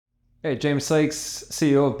Hey, James Sykes,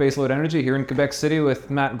 CEO of Baselode Energy here in Quebec City with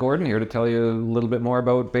Matt Gordon here to tell you a little bit more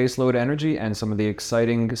about Baselode Energy and some of the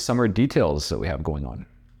exciting summer details that we have going on.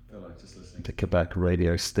 I like just listening to Quebec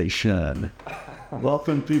radio station.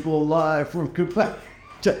 Welcome people live from Quebec.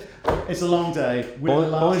 It's a long day.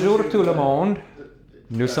 Bonjour tout le monde.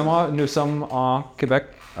 Nous sommes en Québec.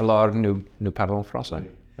 Alors nous parlons français.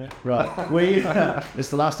 Right, it's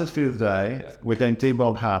the last interview of the day. We're doing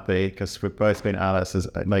D-Bob happy because we've both been at us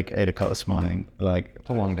at like 8 o'clock this morning. It's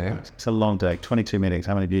a long day. It's a long day. 22 meetings.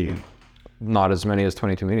 How many do you? Not as many as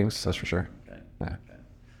 22 meetings, that's for sure. Okay.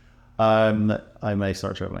 Yeah. I may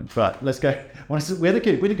start traveling, but let's go. We had a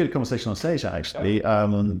good conversation on stage actually.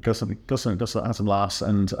 Got some laughs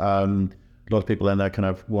and a lot of people in there kind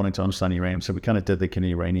of wanting to understand uranium. So we kind of did the kind of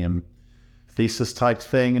uranium thesis type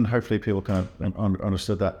thing, and hopefully people kind of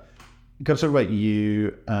understood that. Got to talk about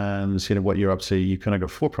you and what you're up to. You kind of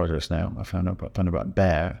got 4 projects now. I found out about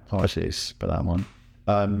Bear. Apologies for that one.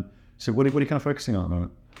 So what are you kind of focusing on at the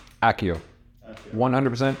moment? Ackio.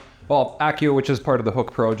 100%. Well, Ackio, which is part of the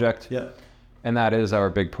Hook project. Yeah. And that is our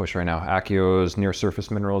big push right now. Ackio is near surface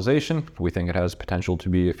mineralization. We think it has potential to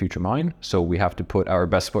be a future mine. So we have to put our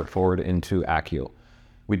best foot forward into Ackio.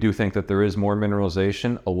 We do think that there is more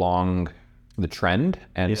mineralization along the trend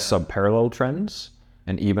and sub-parallel trends,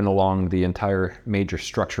 and even along the entire major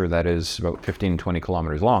structure that is about 15, 20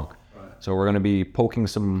 kilometers long. Right. So we're going to be poking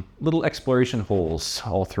some little exploration holes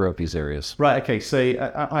all throughout these areas. Right, okay, so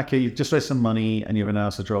you've just raised some money and you've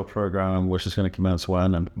announced a drill program which is going to commence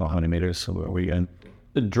when and how many meters, so where are we in?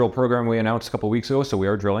 The drill program we announced a couple of weeks ago, so we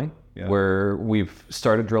are drilling, where we've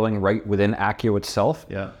started drilling right within Ackio itself.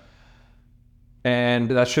 Yeah. And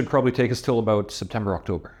that should probably take us till about September,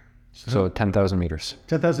 October. So 10,000 meters.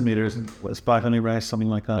 10,000 meters, what's 500 race, something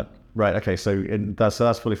like that? Right, okay, so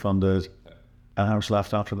that's fully funded. And how much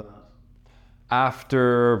left after that?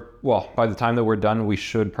 By the time that we're done, we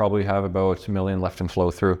should probably have about $1 million left in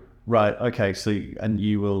flow through. Right, okay, so, and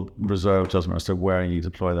you will reserve judgment as to where you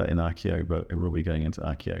deploy that in Ackio, but it will be going into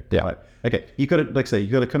Ackio. Yeah. Right. Okay, you got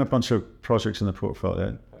a kind of bunch of projects in the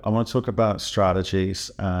portfolio. I want to talk about strategies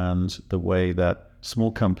and the way that small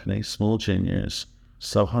companies, small juniors,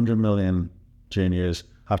 so 100 million juniors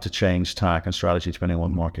have to change tack and strategy depending on what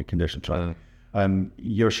market conditions are.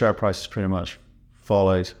 Your share price has pretty much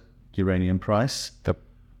followed uranium price. Yep.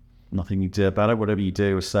 Nothing you do about it. Whatever you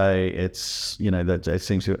do, say it's, that it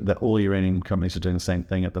seems that all uranium companies are doing the same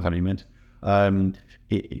thing at the moment.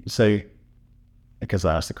 So, because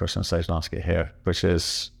I asked the question on stage and ask it here, which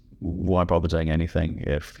is, why bother doing anything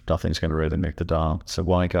if nothing's going to really make the dial? So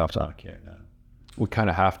why go after Ackio now? We kind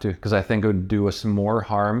of have to, because I think it would do us more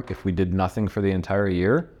harm if we did nothing for the entire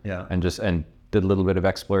year and did a little bit of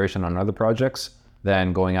exploration on other projects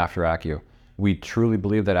than going after Ackio. We truly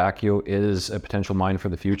believe that Ackio is a potential mine for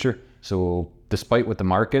the future. So despite what the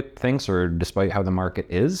market thinks or despite how the market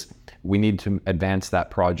is, we need to advance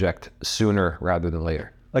that project sooner rather than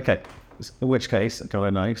later. Okay, in which case, I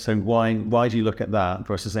know. So why do you look at that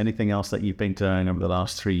versus anything else that you've been doing over the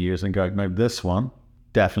last 3 years and go, no, this one,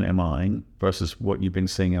 definitely a mine, versus what you've been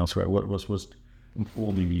seeing elsewhere? What was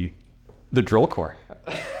informing you? The drill core.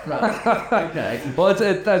 Right. Okay. Well,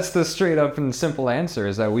 that's the straight up and simple answer,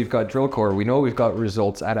 is that we've got drill core. We know we've got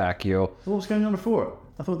results at Ackio. What was going on before?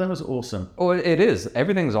 I thought that was awesome. Oh, it is.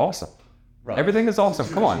 Everything's awesome. Right. Everything is awesome.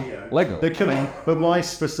 Come on, Lego. They're coming. But why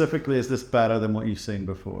specifically is this better than what you've seen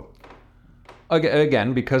before?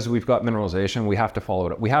 Again, because we've got mineralization, we have to follow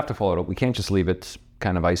it up. We can't just leave it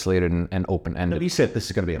kind of isolated and open-ended. No, you said this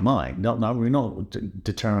is going to be a mine. We're not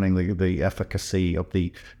determining the efficacy of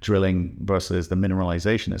the drilling versus the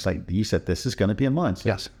mineralization. It's like you said, this is going to be a mine. So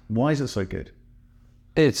yes. Why is it so good?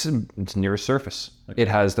 It's near surface. Okay. It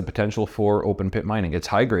has the potential for open pit mining. It's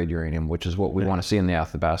high-grade uranium, which is what we want to see in the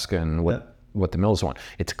Athabasca and what the mills want.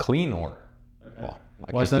 It's clean ore. Okay. Well,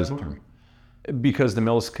 why is that? Because the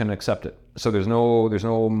mills can accept it. So there's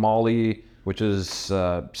no moly, which is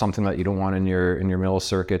something that you don't want in your mill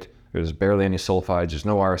circuit. There's barely any sulfides. There's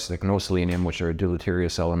no arsenic, no selenium, which are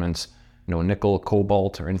deleterious elements. No nickel,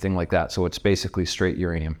 cobalt, or anything like that. So it's basically straight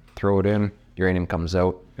uranium. Throw it in, uranium comes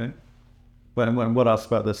out. Okay. What else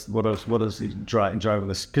about this? What does drive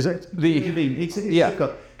this? Because we've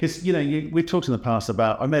talked in the past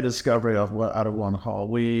about, I made a discovery out of one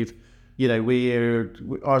hole.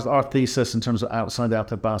 Our thesis in terms of outside the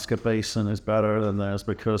Athabasca Basin is better than theirs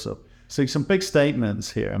because of some big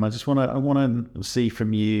statements here, and I want to see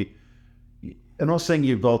from you. I'm not saying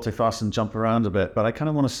you volte-face and jump around a bit, but I kind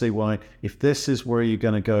of want to see why, if this is where you're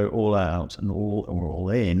going to go all out and all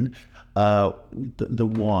in, The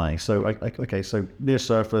why. So okay, so near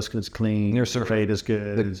surface, it's clean. Near surface, grade is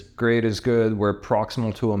good. the grade is good. We're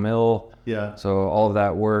proximal to a mill. Yeah. So all of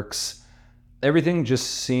that works. Everything just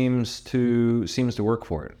seems to work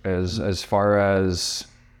for it as far as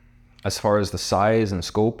the size and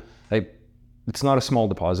scope. Like, it's not a small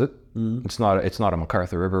deposit. It's not a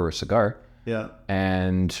MacArthur River or Cigar. Yeah.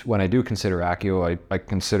 And when I do consider Ackio, I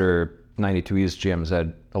consider 92 East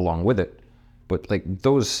GMZ along with it. But like,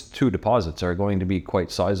 those two deposits are going to be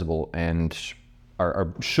quite sizable and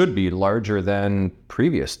should be larger than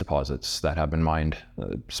previous deposits that have been mined,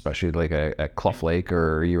 especially like at Clough Lake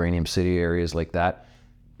or Uranium City areas like that.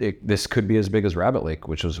 This could be as big as Rabbit Lake,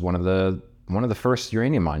 which was one of the first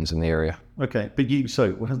uranium mines in the area. Okay, but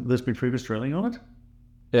there's been previous drilling on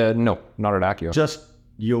it? No, not at Ackio. Just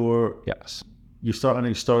Yes. You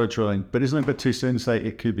started drilling, but isn't it a bit too soon to say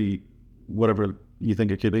it could be whatever you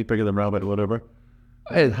think it could be, bigger than Rabbit or whatever?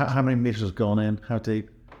 How many meters has gone in? How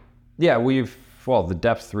deep? Yeah, the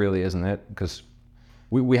depth really isn't it, because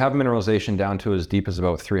we have mineralization down to as deep as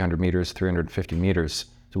about 300 meters, 350 meters.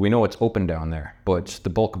 So we know it's open down there, but the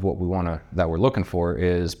bulk of what we're looking for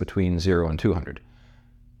is between 0 and 200.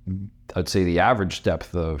 I'd say the average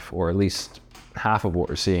depth or at least half of what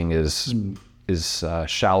we're seeing is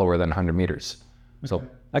shallower than 100 meters. So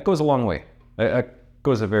that goes a long way. That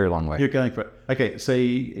goes a very long way. You're going for it. Okay, so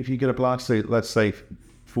if you get a blast, so let's say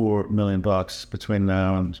 $4 million between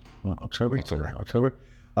now and October,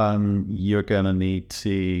 you're going to need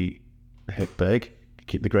to hit big.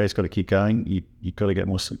 The grade's got to keep going. You've got to get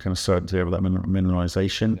more kind of certainty over that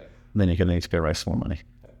mineralization. And then you're going to need to go raise some more money,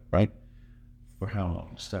 right? For how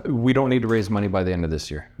long? We don't need to raise money by the end of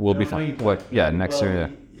this year. We'll be fine. Next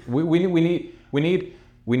year. Yeah.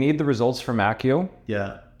 We need the results from Ackio.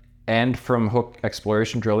 Yeah. And from Hook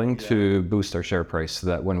exploration drilling to boost our share price, so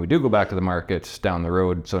that when we do go back to the market down the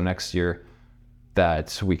road, so next year,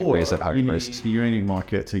 that we can raise that higher price. The uranium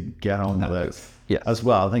market to get on with it. Yeah. As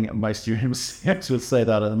well, I think most uranium would say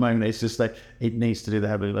that at the moment. It's just like it needs to do the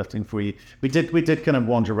heavy lifting for you. We did kind of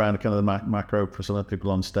wander around kind of the macro for some of the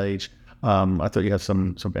people on stage. I thought you had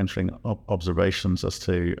some interesting observations as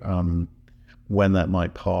to when that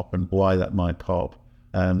might pop and why that might pop.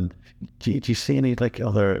 Do you see any like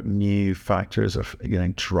other new factors of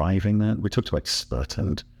driving that? We talked about split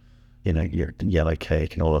and your yellow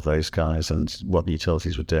cake and all of those guys and what the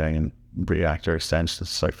utilities were doing and reactor extensions and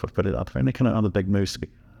so forth. But are there any kind of other big moves to be?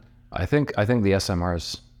 I think the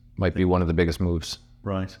SMRs might be one of the biggest moves.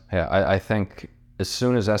 Right. Yeah, I think as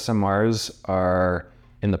soon as SMRs are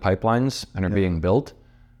in the pipelines and are being built,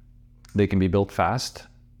 they can be built fast.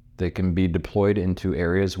 They can be deployed into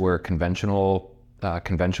areas where conventional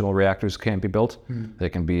reactors can't be built. They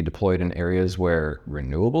can be deployed in areas where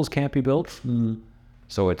renewables can't be built.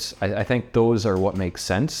 So I think those are what makes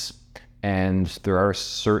sense. And there are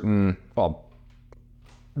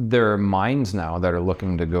there are mines now that are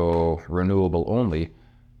looking to go renewable only.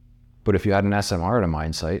 But if you had an SMR at a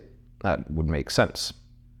mine site, that would make sense.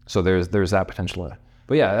 So there's that potential.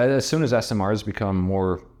 But yeah, as soon as SMRs become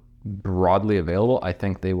more broadly available, I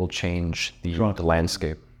think they will change the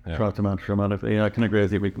landscape. Yeah. Dramatically. I can agree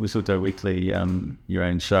with you. We sort of do a weekly your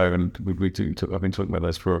own show, and I've been talking about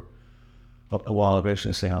this for a while. I've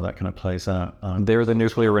actually see how that kind of plays out. They're the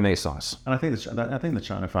nuclear renaissance, and I think the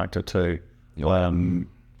China factor too.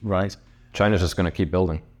 Right? China's just going to keep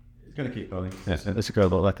building. It's going to keep building. Yeah. It's a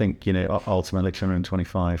good. I think ultimately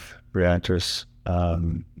 225 reactors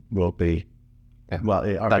will be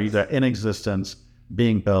are either in existence,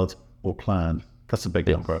 being built, or planned. That's a big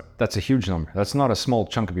number. That's a huge number. That's not a small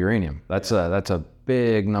chunk of uranium. That's a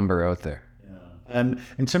big number out there. Yeah.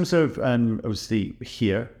 In terms of obviously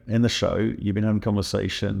here in the show, you've been having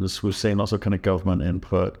conversations. We've seen lots of kind of government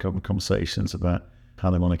input, government conversations about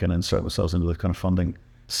how they want to kind of insert themselves into the kind of funding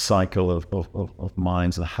cycle of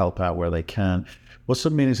mines and help out where they can. What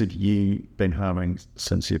sort of meetings have you been having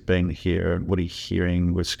since you've been here? What are you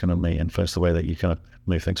hearing which kind of may influence the way that you kind of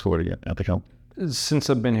move things forward at the company? Since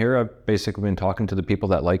I've been here, I've basically been talking to the people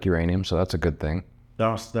that like uranium, so that's a good thing. There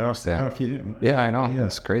are a few. Yeah, I know. Yeah.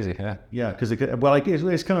 It's crazy. Yeah. Yeah, because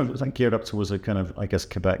it's kind of like geared up towards a kind of, I guess,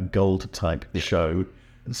 Quebec gold type show.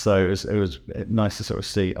 So it was nice to sort of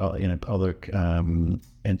see other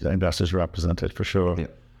investors represented for sure. Yeah.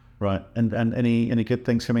 Right. And any good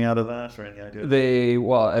things coming out of that or any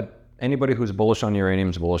idea? Anybody who's bullish on uranium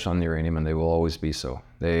is bullish on uranium, and they will always be so.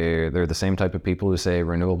 They're the same type of people who say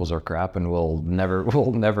renewables are crap, and we'll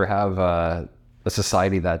never have a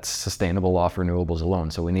society that's sustainable off renewables alone.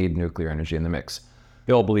 So we need nuclear energy in the mix.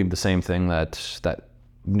 They all believe the same thing, that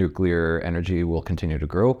nuclear energy will continue to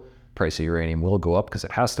grow. Price of uranium will go up because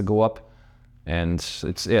it has to go up. And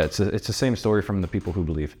it's the same story from the people who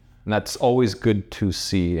believe. And that's always good to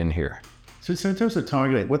see and hear. So in terms of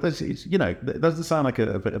targeting, what does, that doesn't sound like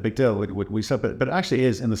a big deal, what we said, but it actually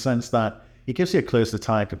is, in the sense that it gives you a closer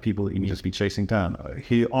type of people that you need to be chasing down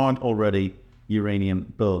who aren't already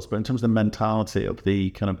uranium bulls. But in terms of the mentality of the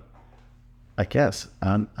kind of, I guess,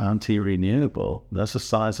 anti-renewable, that's a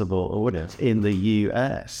sizable audience in the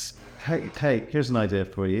US. Hey, here's an idea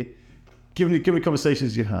for you. Given the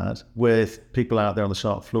conversations you had with people out there on the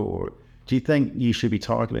shop floor, do you think you should be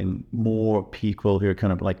targeting more people who are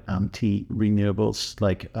kind of like anti-renewables?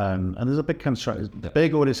 Like, and there's a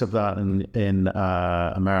big audience of that in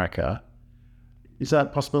America. Is that a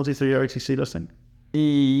possibility through your OTC listing?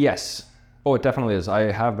 Yes. Oh, it definitely is.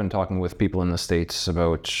 I have been talking with people in the States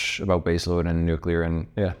about baseload and nuclear, and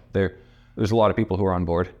yeah, there's a lot of people who are on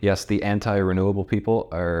board. Yes, the anti-renewable people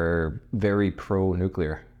are very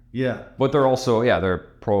pro-nuclear. Yeah. But they're also, they're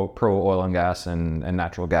pro oil and gas and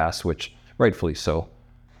natural gas, which rightfully so.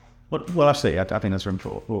 Well, actually, I think that's room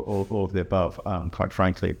for all of the above, quite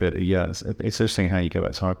frankly. But yeah, it's interesting how you go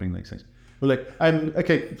about targeting these things. Well, look,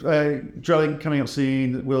 okay, drilling coming up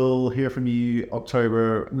soon. We'll hear from you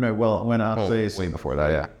October. When after this? Way before that,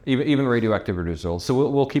 yeah. Even radioactivity results. So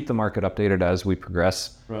we'll keep the market updated as we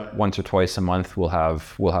progress. Right. Once or twice a month, we'll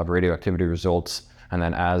have radioactivity results, and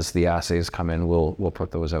then as the assays come in, we'll put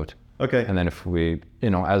those out. Okay. And then if we,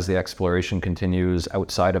 as the exploration continues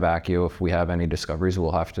outside of Ackio, if we have any discoveries,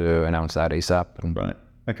 we'll have to announce that ASAP. Right.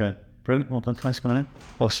 Okay. Brilliant. Well done. Thanks for coming in.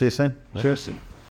 I'll see you soon. Cheers.